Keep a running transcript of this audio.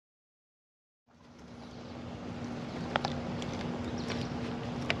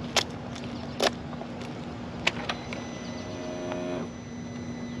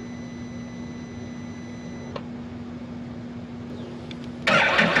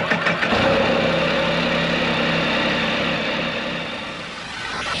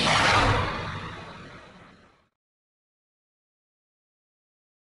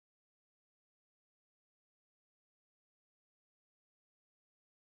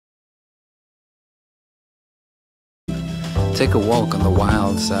take a walk on the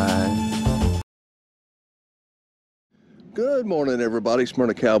wild side. Good morning, everybody.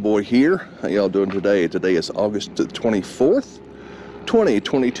 Smyrna Cowboy here. How y'all doing today? Today is August the 24th,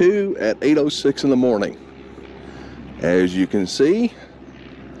 2022 at 8:06 in the morning. As you can see,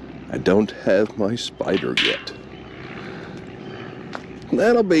 I don't have my spider yet.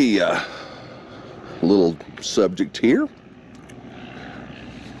 That'll be a little subject here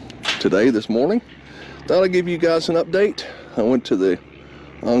today, this morning. Thought I'd give you guys an update. I went to the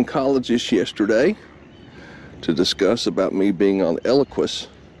oncologist yesterday to discuss about me being on Eliquis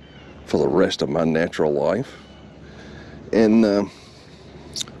for the rest of my natural life. And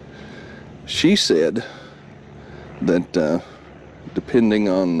she said that depending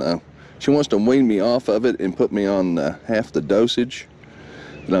on, she wants to wean me off of it and put me on half the dosage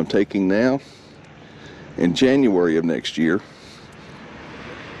that I'm taking now in January of next year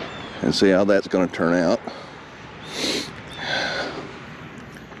and see how that's going to turn out.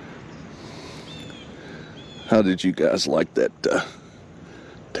 How did you guys like that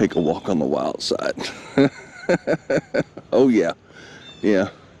take a walk on the wild side? Oh yeah, yeah.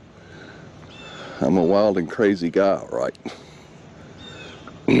 I'm a wild and crazy guy, all right.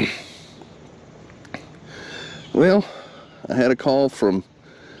 Well, I had a call from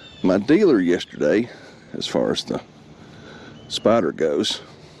my dealer yesterday as far as the spider goes.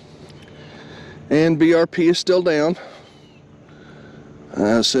 And BRP is still down.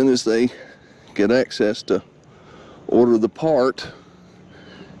 As soon as they get access to order the part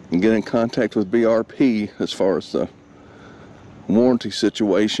and get in contact with BRP as far as the warranty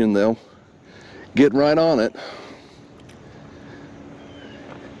situation, they'll get right on it.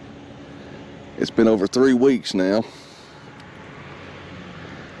 It's been over 3 weeks now,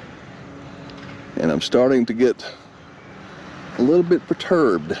 and I'm starting to get a little bit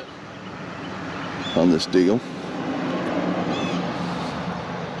perturbed on this deal.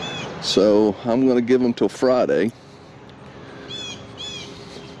 So I'm going to give them till Friday,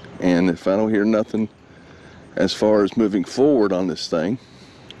 and if I don't hear nothing as far as moving forward on this thing,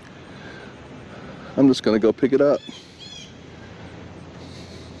 I'm just going to go pick it up.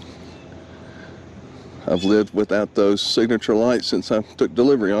 I've lived without those signature lights since I took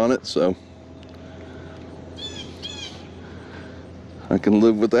delivery on it, so I can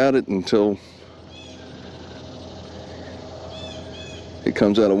live without it until it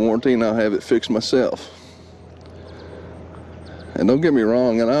comes out of warranty, and I'll have it fixed myself. And don't get me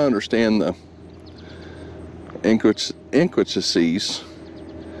wrong, and I understand the intricacies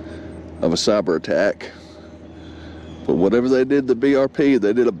of a cyber attack, but whatever they did to BRP,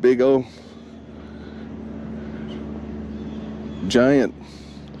 they did a big old giant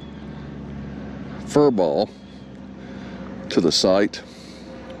furball to the site.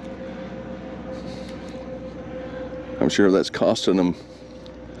 I'm sure that's costing them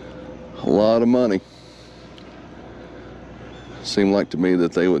a lot of money. Seemed like to me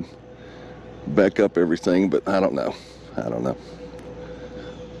that they would back up everything, but I don't know. I don't know.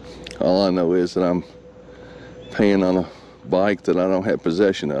 All I know is that I'm paying on a bike that I don't have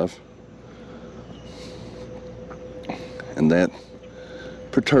possession of, and that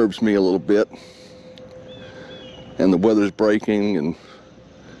perturbs me a little bit. And the weather's breaking, and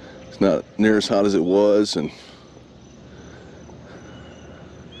it's not near as hot as it was, and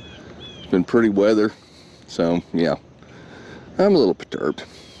it's been pretty weather, so yeah, I'm a little perturbed.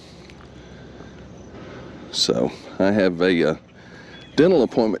 So I have a dental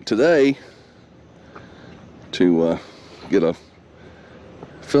appointment today to get a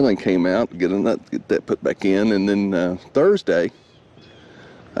filling came out, get that put back in, and then Thursday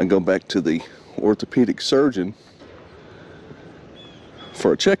I go back to the orthopedic surgeon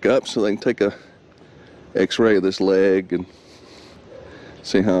for a checkup so they can take a x-ray of this leg and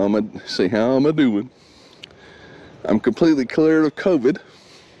see how I'm doing. I'm completely cleared of COVID,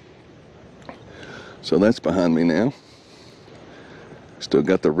 so that's behind me now. Still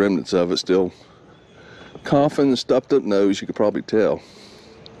got the remnants of it, still coughing and stuffed up nose, you could probably tell.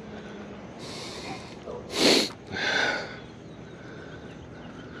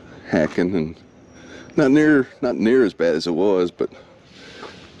 Hacking, and not near as bad as it was, but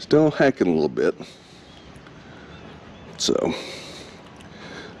still hacking a little bit. So,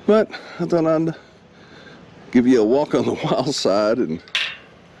 but I thought I'd give you a walk on the wild side and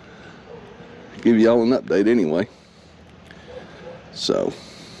give y'all an update anyway. So,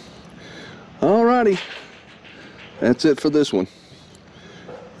 alrighty, that's it for this one.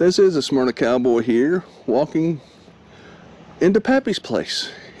 This is a Smyrna Cowboy here, walking into Pappy's place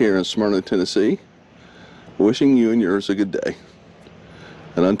here in Smyrna, Tennessee. Wishing you and yours a good day.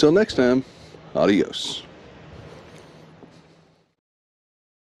 And until next time, adios.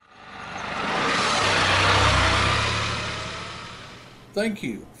 Thank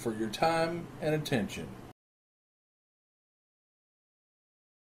you for your time and attention.